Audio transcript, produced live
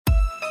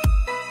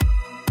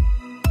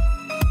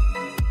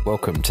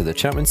Welcome to the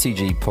Chapman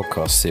CG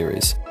podcast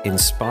series,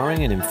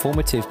 inspiring and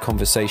informative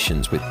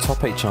conversations with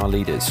top HR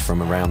leaders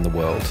from around the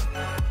world.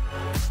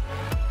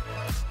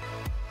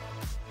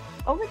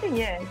 Over the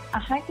years, a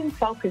heightened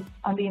focus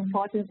on the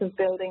importance of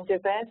building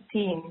diverse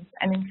teams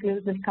and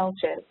inclusive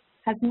cultures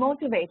has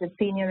motivated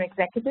senior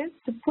executives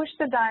to push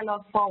the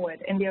dialogue forward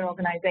in their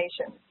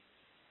organizations.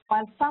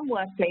 While some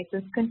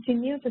workplaces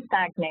continue to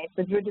stagnate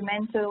with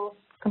rudimental,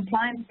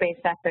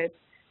 compliance-based efforts,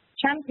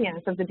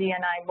 champions of the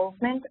D&I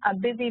movement are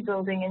busy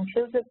building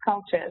inclusive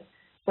cultures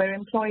where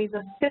employees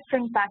of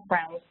different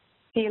backgrounds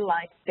feel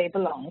like they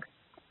belong.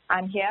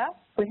 I'm here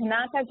with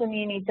Hinata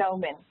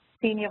Giannini-Dolman,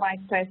 Senior Vice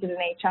President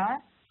HR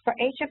for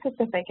Asia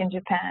Pacific and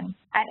Japan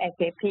at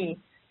SAP,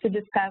 to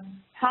discuss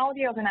how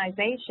the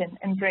organization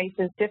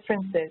embraces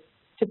differences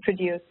to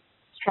produce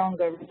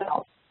stronger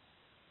results.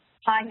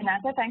 Hi,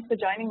 Hinata. Thanks for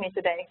joining me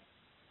today.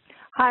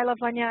 Hi,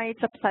 Lavanya.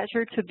 It's a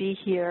pleasure to be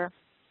here.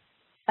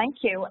 Thank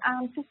you.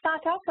 To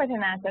start off with,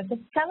 Hinata,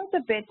 just tell us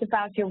a bit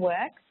about your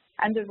work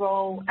and the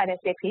role at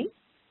SAP.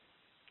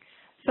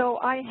 So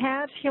I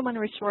had human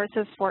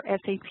resources for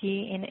SAP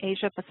in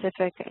Asia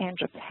Pacific and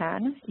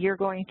Japan. You're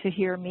going to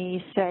hear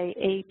me say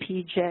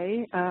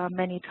APJ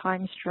many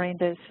times during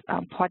this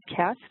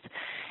podcast.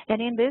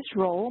 And in this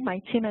role,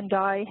 my team and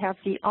I have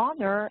the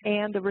honor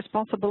and the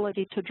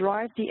responsibility to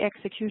drive the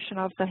execution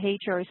of the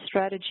HR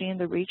strategy in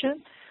the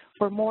region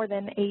for more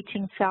than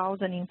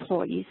 18,000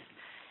 employees.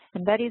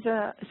 And that is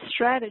a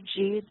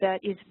strategy that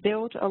is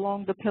built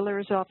along the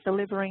pillars of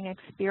delivering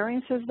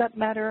experiences that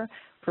matter,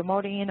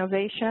 promoting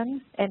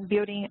innovation, and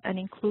building an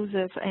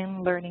inclusive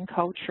and learning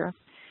culture.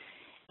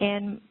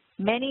 And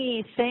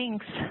many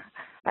things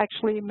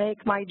actually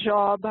make my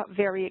job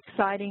very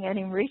exciting and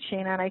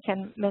enriching, and I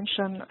can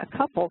mention a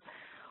couple.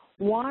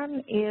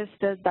 One is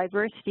the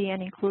diversity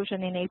and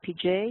inclusion in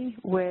APJ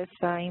with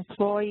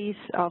employees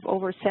of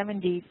over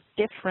 70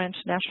 different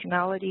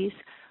nationalities,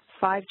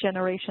 5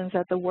 generations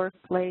at the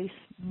workplace,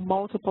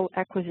 multiple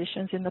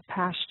acquisitions in the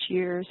past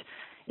years,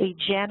 a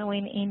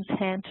genuine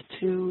intent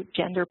to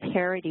gender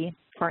parity,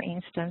 for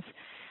instance.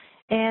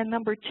 And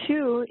number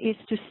 2 is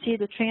to see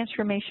the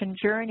transformation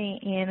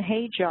journey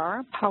in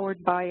HR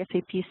powered by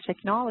SAP's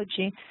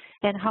technology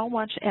and how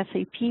much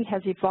SAP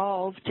has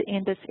evolved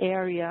in this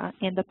area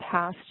in the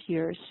past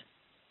years.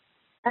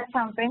 That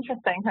sounds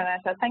interesting,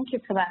 Vanessa. Thank you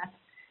for that.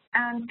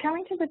 And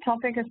coming to the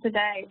topic of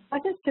today,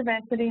 what does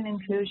diversity and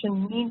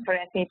inclusion mean for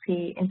SAP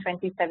in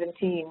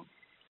 2017?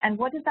 And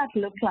what does that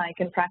look like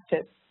in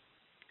practice?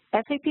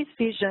 SAP's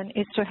vision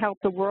is to help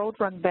the world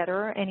run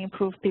better and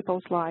improve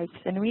people's lives.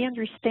 And we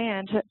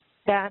understand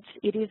that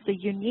it is the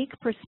unique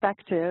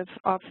perspective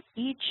of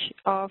each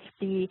of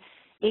the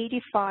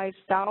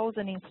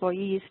 85,000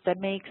 employees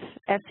that makes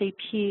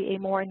SAP a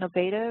more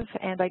innovative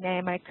and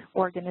dynamic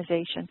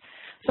organization.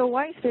 So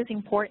why is this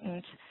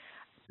important?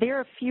 There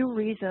are a few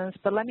reasons,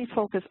 but let me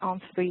focus on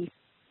 3.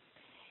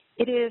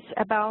 It is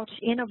about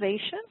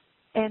innovation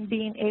and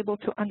being able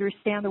to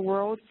understand the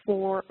world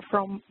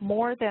from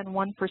more than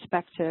one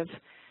perspective.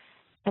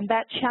 And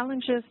that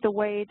challenges the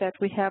way that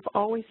we have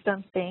always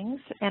done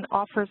things and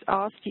offers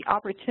us the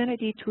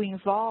opportunity to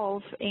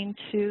evolve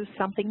into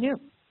something new.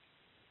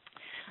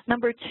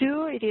 Number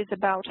 2, it is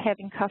about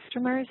having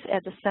customers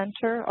at the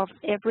center of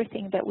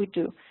everything that we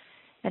do.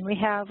 And we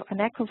have an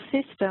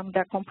ecosystem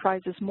that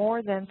comprises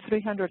more than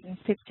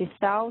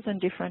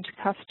 350,000 different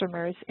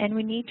customers, and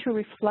we need to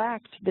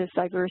reflect this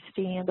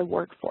diversity in the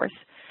workforce.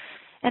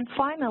 And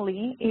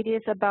finally, it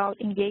is about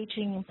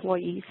engaging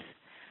employees.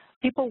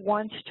 People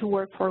want to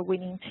work for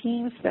winning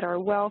teams that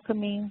are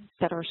welcoming,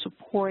 that are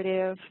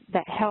supportive,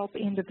 that help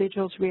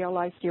individuals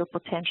realize their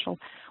potential.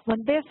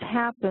 When this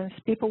happens,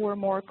 people were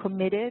more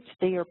committed,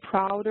 they are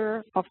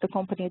prouder of the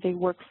company they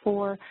work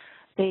for,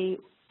 they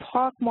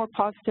talk more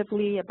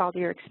positively about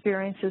their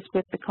experiences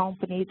with the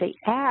company, they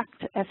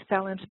act as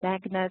talent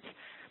magnets,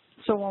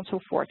 so on and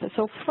so forth.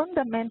 So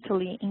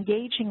fundamentally,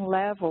 engaging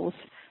levels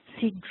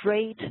see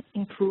great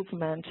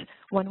improvement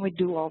when we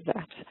do all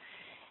that.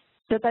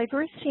 The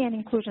diversity and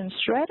inclusion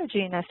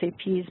strategy in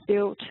SAP is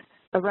built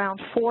around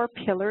 4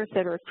 pillars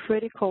that are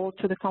critical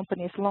to the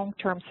company's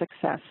long-term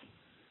success.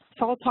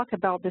 So I'll talk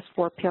about these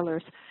 4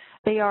 pillars.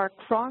 They are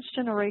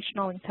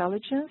cross-generational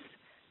intelligence,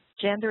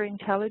 gender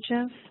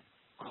intelligence,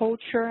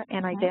 culture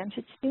and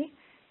identity,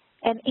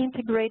 and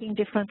integrating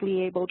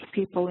differently abled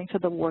people into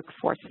the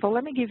workforce. So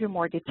let me give you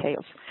more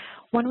details.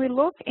 When we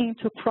look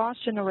into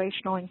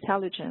cross-generational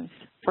intelligence,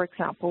 for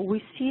example,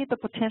 we see the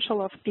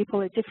potential of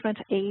people at different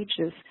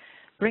ages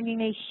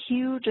bringing a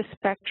huge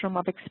spectrum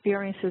of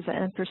experiences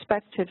and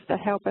perspectives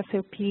that help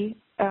SAP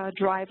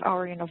drive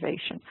our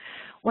innovation.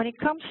 When it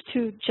comes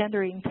to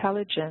gender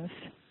intelligence,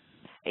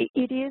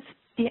 it is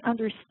the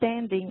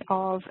understanding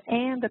of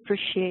and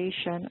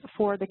appreciation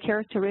for the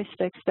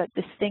characteristics that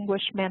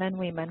distinguish men and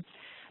women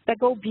that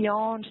go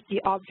beyond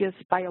the obvious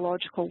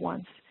biological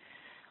ones.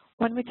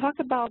 When we talk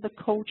about the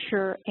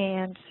culture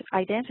and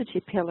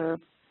identity pillar,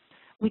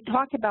 we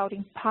talk about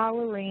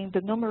empowering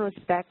the numerous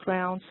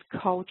backgrounds,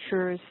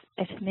 cultures,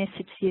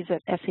 ethnicities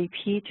at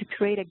SAP to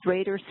create a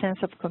greater sense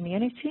of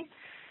community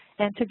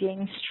and to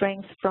gain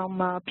strength from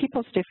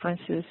people's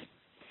differences.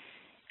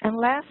 And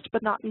last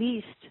but not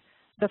least,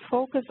 the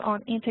focus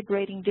on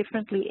integrating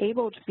differently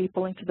abled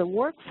people into the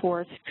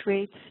workforce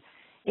creates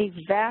a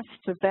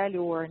vast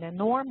value or an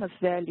enormous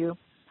value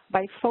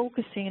by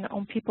focusing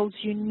on people's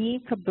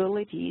unique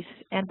abilities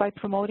and by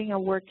promoting a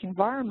work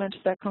environment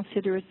that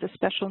considers the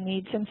special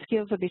needs and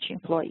skills of each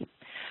employee.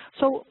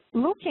 So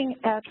looking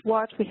at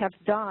what we have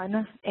done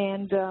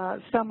and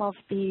some of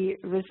the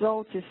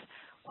results is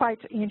quite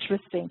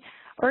interesting.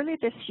 Early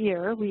this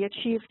year, we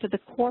achieved the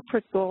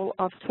corporate goal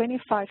of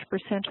 25%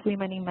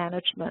 women in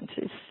management.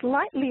 It's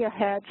slightly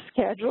ahead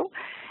schedule,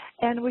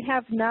 and we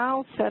have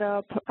now set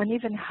up an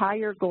even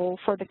higher goal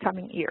for the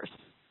coming years.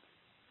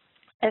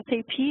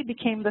 SAP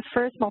became the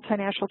first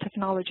multinational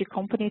technology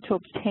company to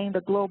obtain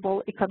the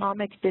Global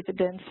Economic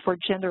Dividends for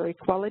Gender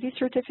Equality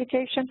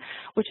certification,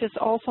 which is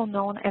also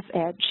known as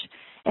EDGE.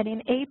 And in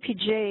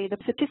APJ, the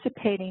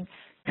participating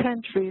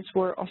countries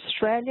were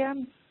Australia,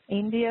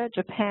 India,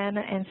 Japan,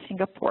 and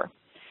Singapore.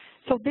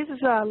 So this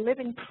is a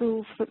living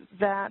proof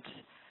that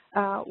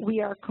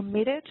we are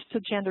committed to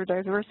gender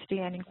diversity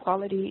and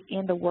equality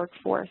in the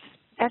workforce.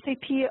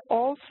 SAP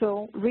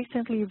also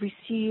recently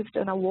received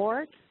an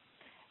award,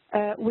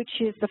 which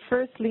is the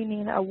first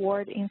Lean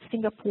Award in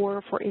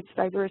Singapore for its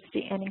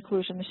diversity and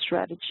inclusion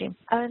strategy.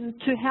 And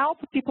to help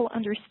people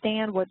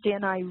understand what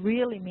D&I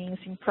really means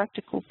in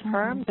practical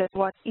terms and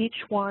what each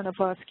one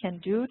of us can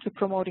do to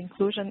promote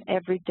inclusion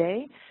every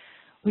day,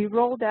 we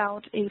rolled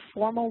out a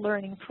formal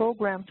learning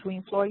program to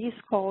employees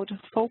called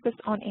Focus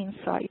on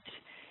Insight.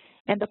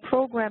 And the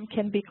program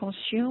can be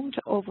consumed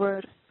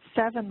over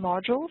 7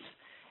 modules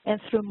and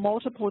through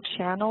multiple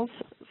channels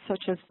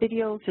such as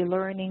videos,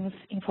 e-learnings,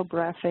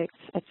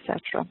 infographics,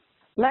 etc.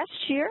 Last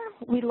year,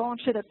 we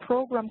launched a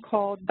program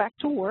called Back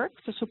to Work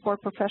to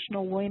support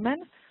professional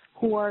women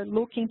who are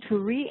looking to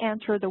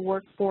re-enter the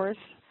workforce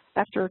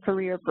after a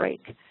career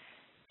break.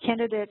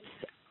 Candidates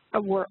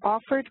were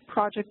offered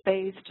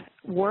project-based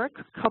work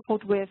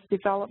coupled with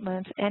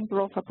development and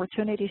growth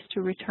opportunities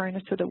to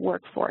return to the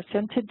workforce.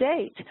 And to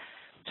date,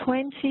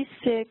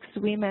 26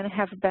 women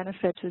have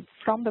benefited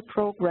from the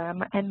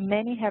program, and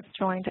many have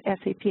joined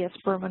SAP as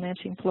permanent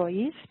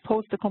employees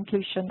post the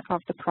completion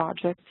of the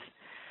projects.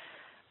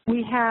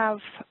 We have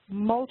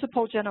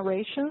multiple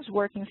generations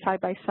working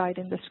side by side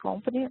in this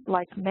company,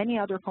 like many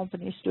other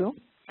companies do,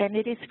 and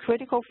it is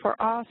critical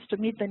for us to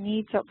meet the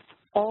needs of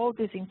all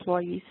these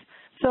employees.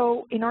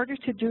 So in order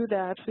to do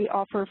that, we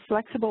offer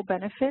flexible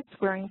benefits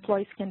where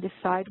employees can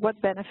decide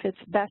what benefits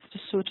best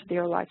suit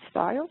their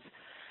lifestyles.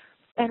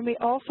 And we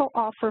also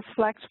offer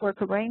flex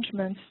work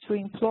arrangements to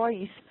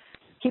employees,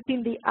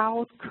 keeping the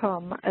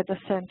outcome at the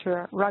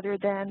center rather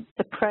than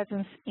the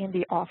presence in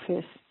the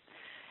office.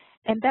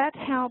 And that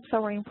helps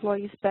our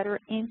employees better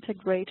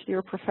integrate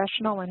their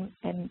professional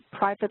and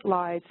private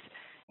lives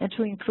and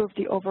to improve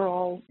the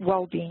overall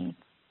well-being.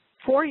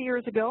 4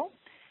 years ago,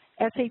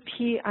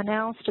 SAP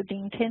announced the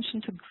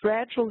intention to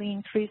gradually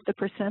increase the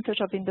percentage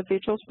of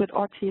individuals with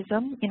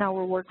autism in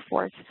our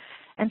workforce.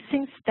 And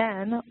since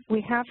then, we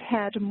have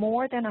had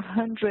more than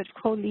 100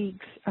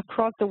 colleagues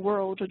across the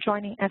world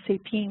joining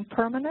SAP in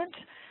permanent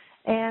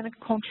and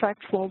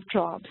contractual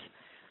jobs.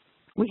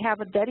 We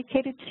have a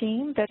dedicated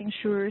team that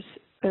ensures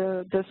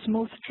the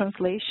smooth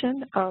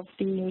translation of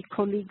the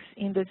colleagues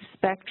in the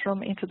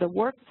spectrum into the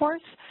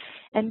workforce,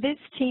 and this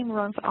team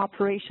runs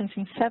operations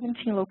in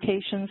 17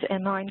 locations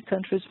and 9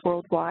 countries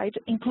worldwide,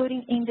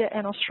 including India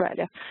and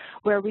Australia,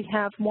 where we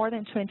have more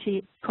than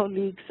 20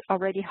 colleagues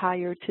already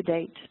hired to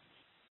date.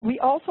 We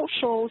also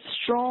show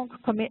strong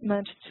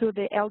commitment to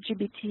the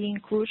LGBT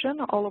inclusion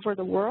all over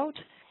the world,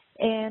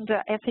 and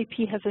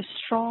SAP has a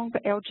strong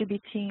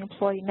LGBT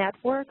employee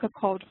network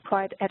called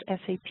Pride at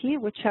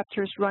SAP, with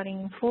chapters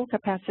running in full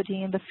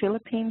capacity in the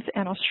Philippines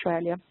and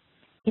Australia.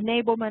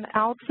 Enablement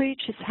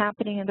outreach is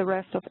happening in the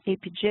rest of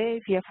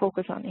APJ via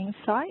Focus on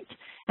Insight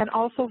and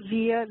also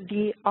via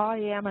the I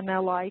Am an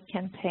Ally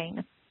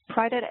campaign.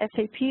 Pride at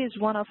SAP is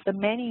one of the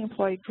many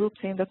employee groups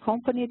in the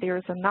company. There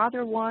is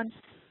another one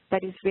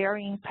that is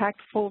very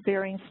impactful,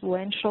 very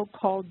influential,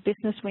 called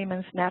Business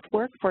Women's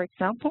Network, for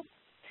example.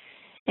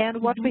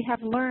 And what we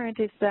have learned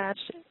is that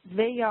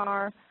they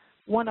are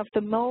one of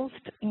the most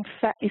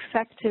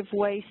effective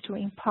ways to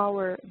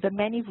empower the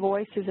many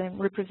voices and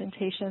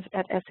representations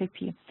at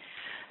SAP.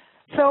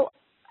 So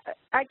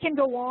I can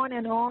go on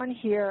and on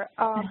here.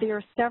 There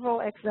are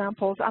several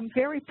examples. I'm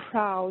very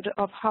proud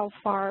of how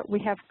far we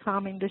have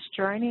come in this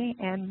journey,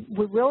 and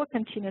we will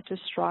continue to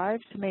strive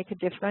to make a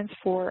difference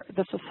for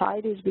the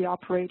societies we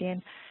operate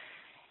in.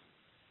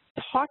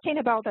 Talking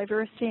about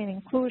diversity and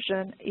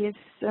inclusion is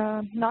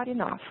not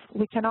enough.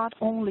 We cannot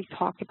only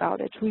talk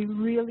about it. We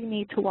really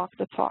need to walk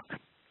the talk.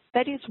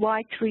 That is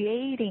why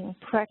creating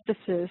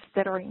practices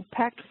that are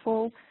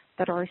impactful,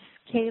 that are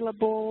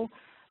scalable,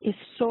 is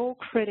so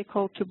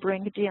critical to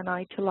bring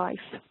D&I to life.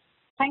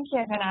 Thank you,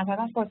 Renata.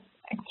 That was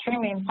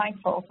extremely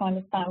insightful to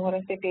understand what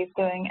SAP is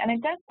doing. And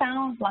it does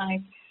sound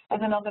like, as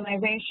an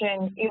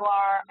organization, you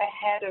are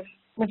ahead of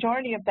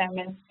majority of them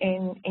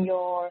in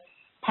your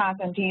path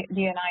and D&I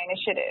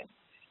initiatives.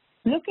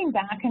 Looking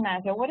back,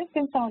 Ananta, what have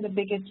been some of the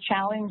biggest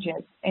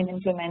challenges in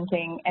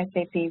implementing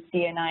SAP's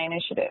D&I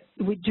initiative?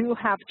 We do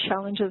have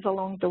challenges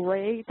along the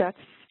way, that's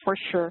for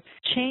sure.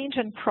 Change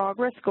and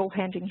progress go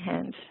hand in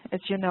hand, as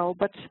you know,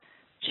 but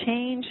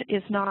change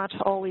is not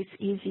always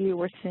easy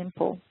or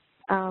simple.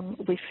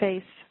 We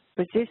face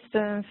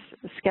resistance,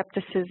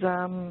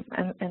 skepticism,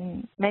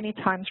 and many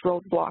times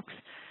roadblocks.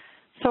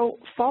 So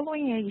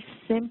following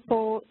a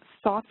simple,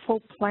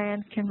 thoughtful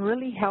plan can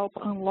really help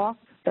unlock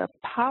the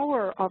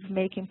power of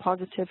making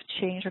positive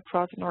change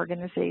across an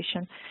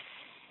organization.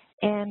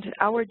 And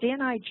our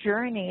D&I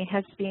journey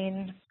has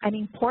been an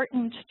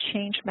important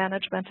change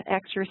management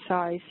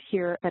exercise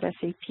here at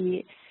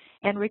SAP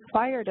and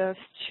required us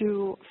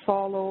to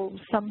follow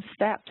some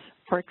steps.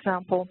 For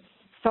example,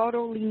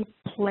 thoroughly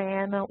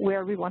plan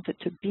where we wanted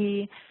to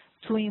be,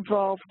 to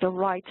involve the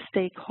right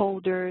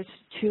stakeholders,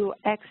 to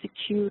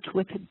execute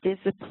with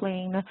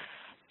discipline,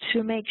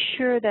 to make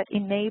sure that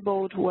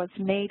Enabled was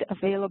made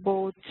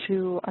available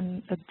to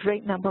a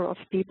great number of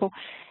people,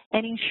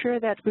 and ensure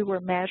that we were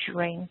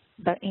measuring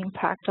the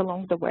impact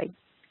along the way.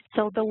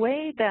 So the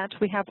way that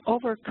we have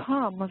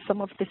overcome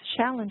some of these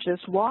challenges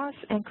was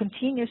and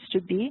continues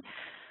to be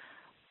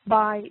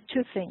by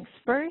two things.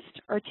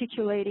 First,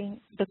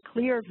 articulating the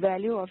clear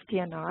value of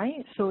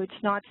D&I, so it's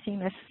not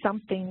seen as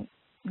something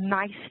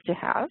nice to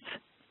have,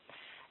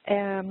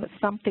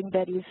 something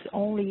that is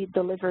only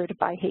delivered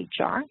by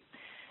HR.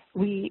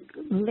 We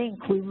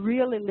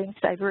really link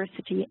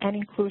diversity and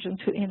inclusion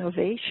to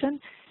innovation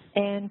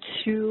and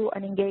to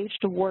an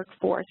engaged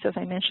workforce, as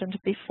I mentioned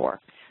before.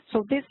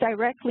 So this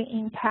directly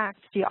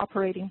impacts the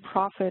operating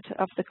profit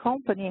of the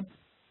company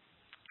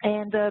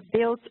and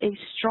builds a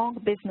strong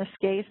business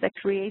case that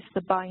creates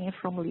the buy-in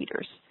from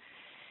leaders.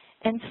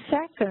 And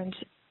second,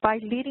 by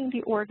leading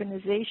the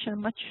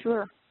organization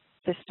mature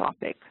this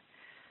topic.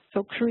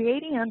 So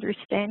creating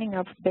understanding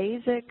of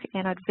basic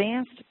and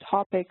advanced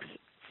topics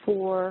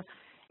for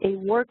a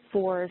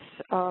workforce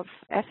of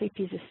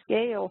SAP's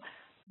scale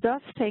does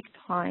take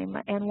time,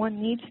 and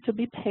one needs to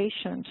be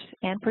patient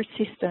and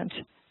persistent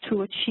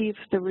to achieve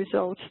the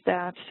results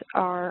that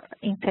are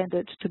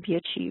intended to be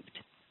achieved.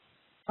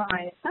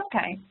 Right,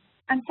 okay.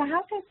 And so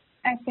how does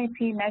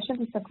SAP measure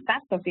the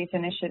success of these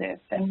initiatives,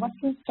 and what's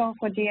in store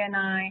for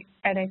D&I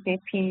at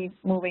SAP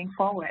moving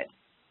forward?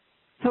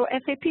 So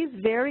SAP is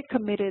very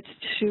committed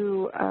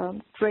to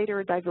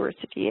greater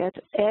diversity at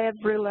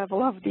every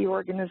level of the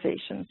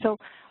organization. So,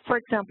 for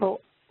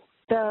example,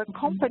 the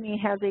company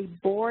has a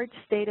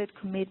board-stated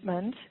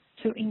commitment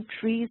to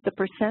increase the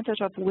percentage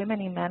of women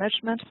in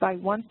management by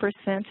 1%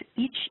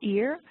 each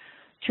year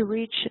to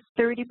reach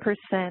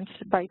 30%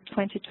 by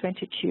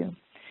 2022.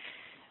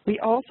 We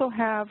also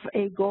have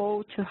a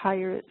goal to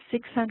hire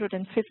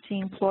 650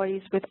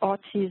 employees with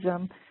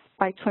autism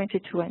by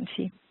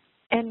 2020.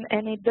 And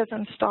it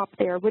doesn't stop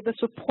there. With the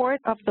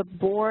support of the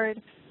board,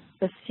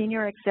 the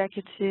senior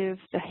executives,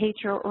 the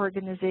HR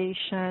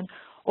organization,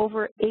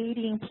 over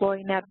 80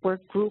 employee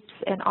network groups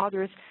and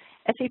others,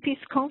 SAP is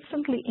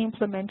constantly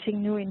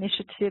implementing new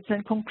initiatives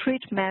and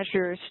concrete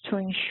measures to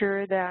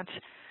ensure that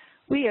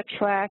we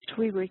attract,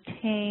 we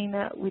retain,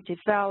 we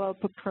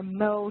develop,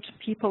 promote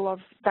people of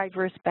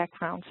diverse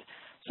backgrounds.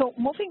 So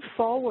moving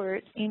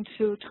forward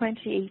into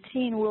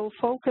 2018, we'll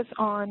focus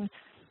on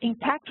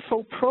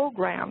impactful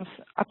programs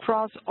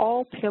across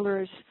all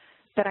pillars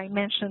that I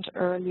mentioned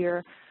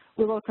earlier.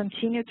 We will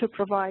continue to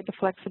provide the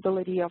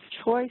flexibility of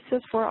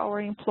choices for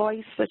our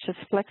employees, such as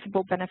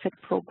flexible benefit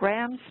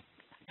programs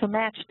to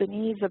match the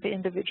needs of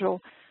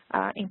individual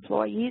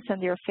employees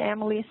and their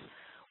families.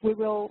 We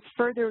will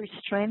further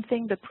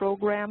strengthen the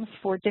programs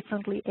for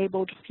differently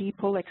abled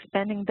people,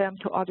 expanding them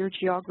to other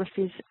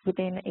geographies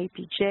within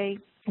APJ.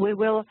 We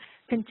will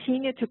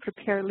continue to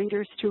prepare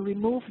leaders to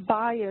remove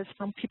bias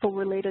from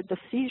people-related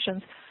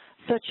decisions,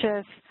 such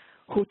as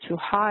who to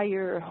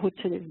hire, who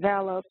to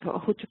develop,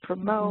 who to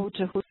promote,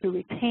 who to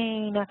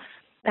retain,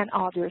 and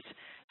others.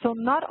 So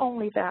not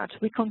only that,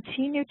 we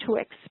continue to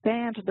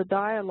expand the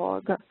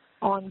dialogue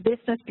on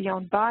business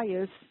beyond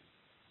bias,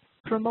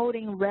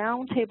 promoting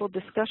roundtable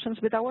discussions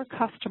with our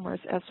customers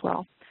as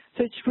well.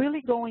 So it's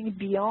really going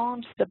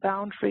beyond the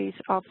boundaries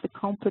of the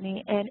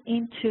company and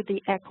into the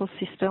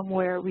ecosystem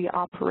where we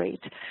operate.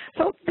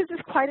 So this is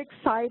quite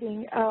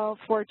exciting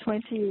for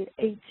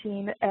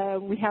 2018.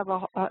 We have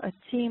a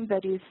team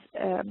that is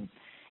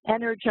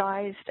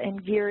energized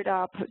and geared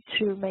up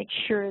to make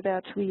sure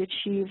that we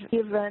achieve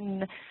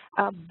even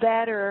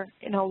better,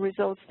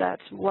 results than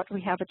what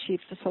we have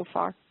achieved so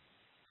far.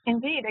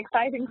 Indeed,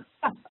 exciting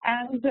stuff.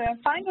 And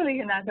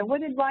finally, Ananta,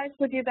 what advice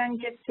would you then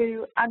give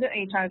to other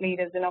HR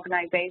leaders in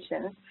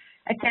organizations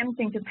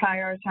attempting to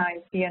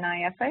prioritize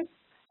D&I efforts?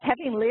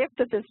 Having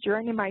lived this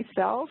journey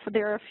myself,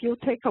 there are a few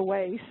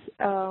takeaways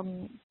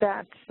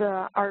that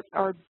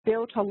are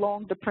built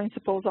along the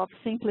principles of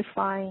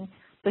simplifying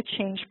the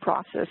change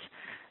process.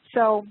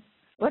 So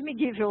let me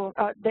give you,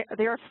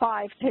 there are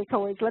 5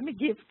 takeaways. Let me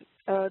give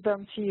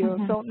them to you.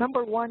 Mm-hmm. So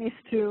number 1 is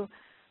to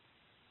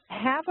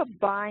have a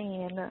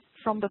buy-in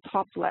from the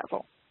top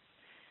level.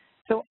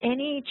 So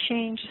any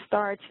change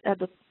starts at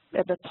the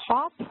at the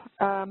top,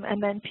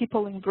 and then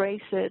people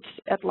embrace it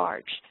at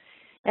large.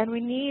 And we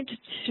need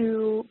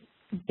to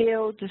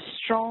build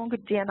strong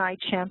D&I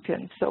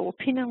champions, so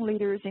opinion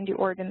leaders in the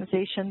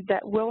organization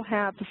that will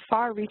have a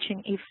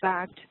far-reaching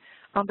effect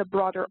on the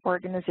broader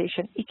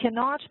organization. It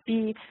cannot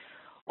be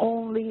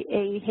only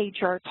a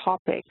HR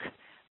topic,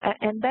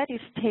 and that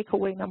is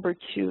takeaway number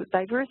 2.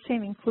 Diversity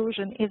and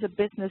inclusion is a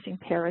business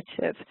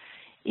imperative.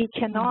 It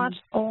cannot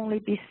only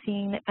be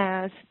seen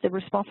as the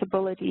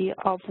responsibility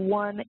of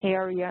one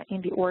area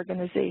in the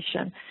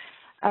organization.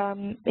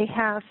 It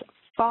has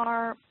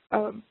far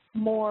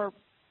more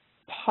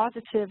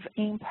positive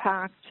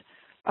impact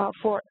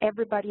for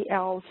everybody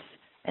else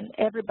and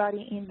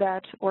everybody in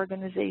that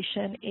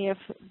organization if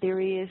there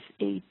is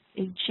a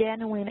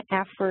genuine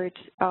effort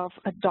of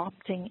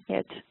adopting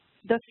it.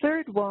 The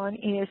third one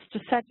is to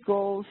set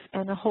goals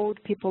and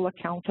hold people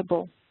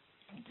accountable.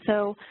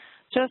 So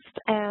just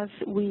as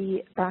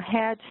we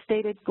had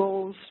stated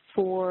goals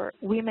for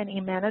women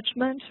in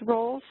management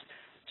roles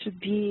to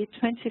be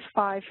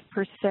 25%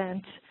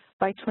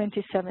 by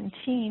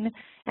 2017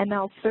 and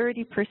now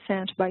 30%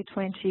 by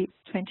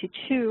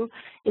 2022,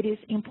 it is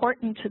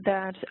important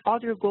that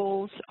other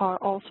goals are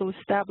also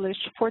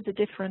established for the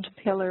different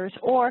pillars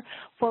or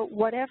for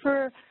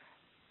whatever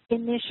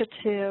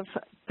initiative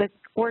the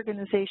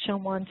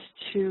organization wants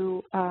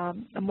to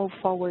move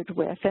forward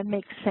with and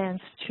make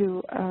sense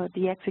to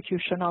the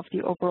execution of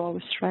the overall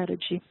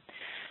strategy.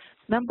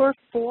 Number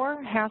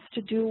 4 has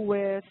to do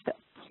with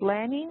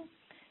planning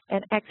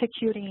and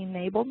executing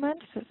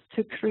enablement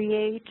to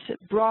create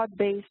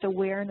broad-based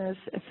awareness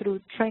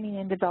through training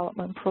and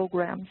development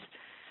programs.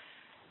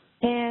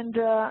 And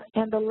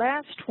the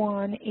last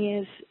one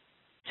is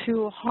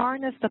to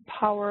harness the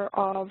power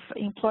of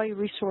employee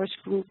resource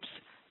groups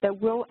that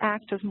will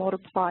act as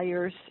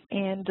multipliers,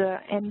 and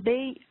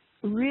they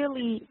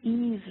really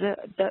ease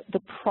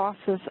the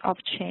process of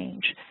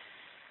change.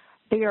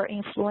 They are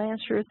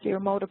influencers, they are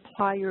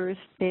multipliers,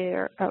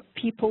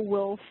 people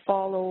will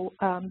follow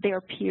their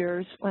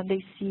peers when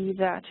they see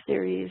that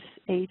there is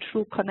a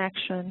true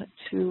connection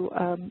to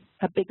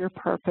a bigger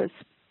purpose.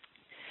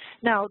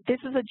 Now, this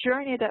is a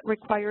journey that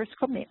requires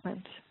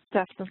commitment,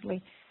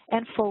 definitely,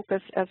 and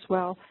focus as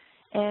well.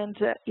 And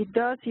it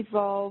does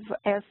evolve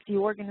as the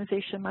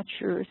organization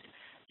matures.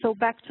 So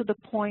back to the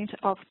point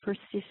of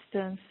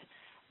persistence,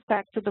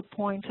 back to the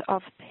point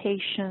of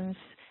patience,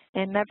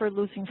 and never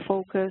losing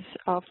focus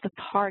of the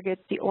target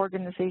the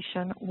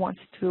organization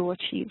wants to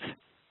achieve.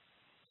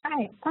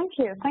 Hi, thank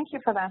you. Thank you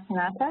for that,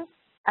 Hinata.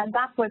 And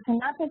that was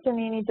Hinata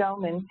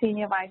Giannini-Doman,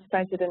 Senior Vice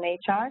President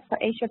HR for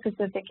Asia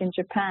Pacific and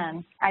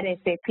Japan at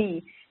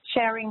SAP,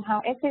 sharing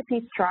how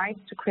SAP strives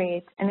to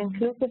create an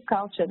inclusive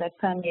culture that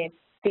permeates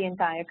the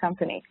entire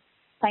company.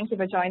 Thank you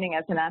for joining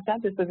us,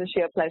 Hinata. This was a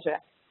sheer pleasure.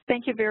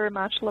 Thank you very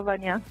much,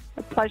 Lavanya.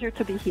 A pleasure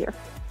to be here.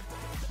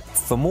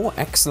 For more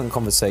excellent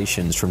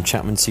conversations from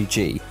Chapman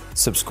CG,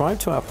 subscribe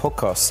to our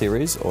podcast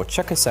series or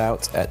check us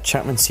out at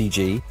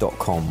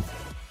chapmancg.com.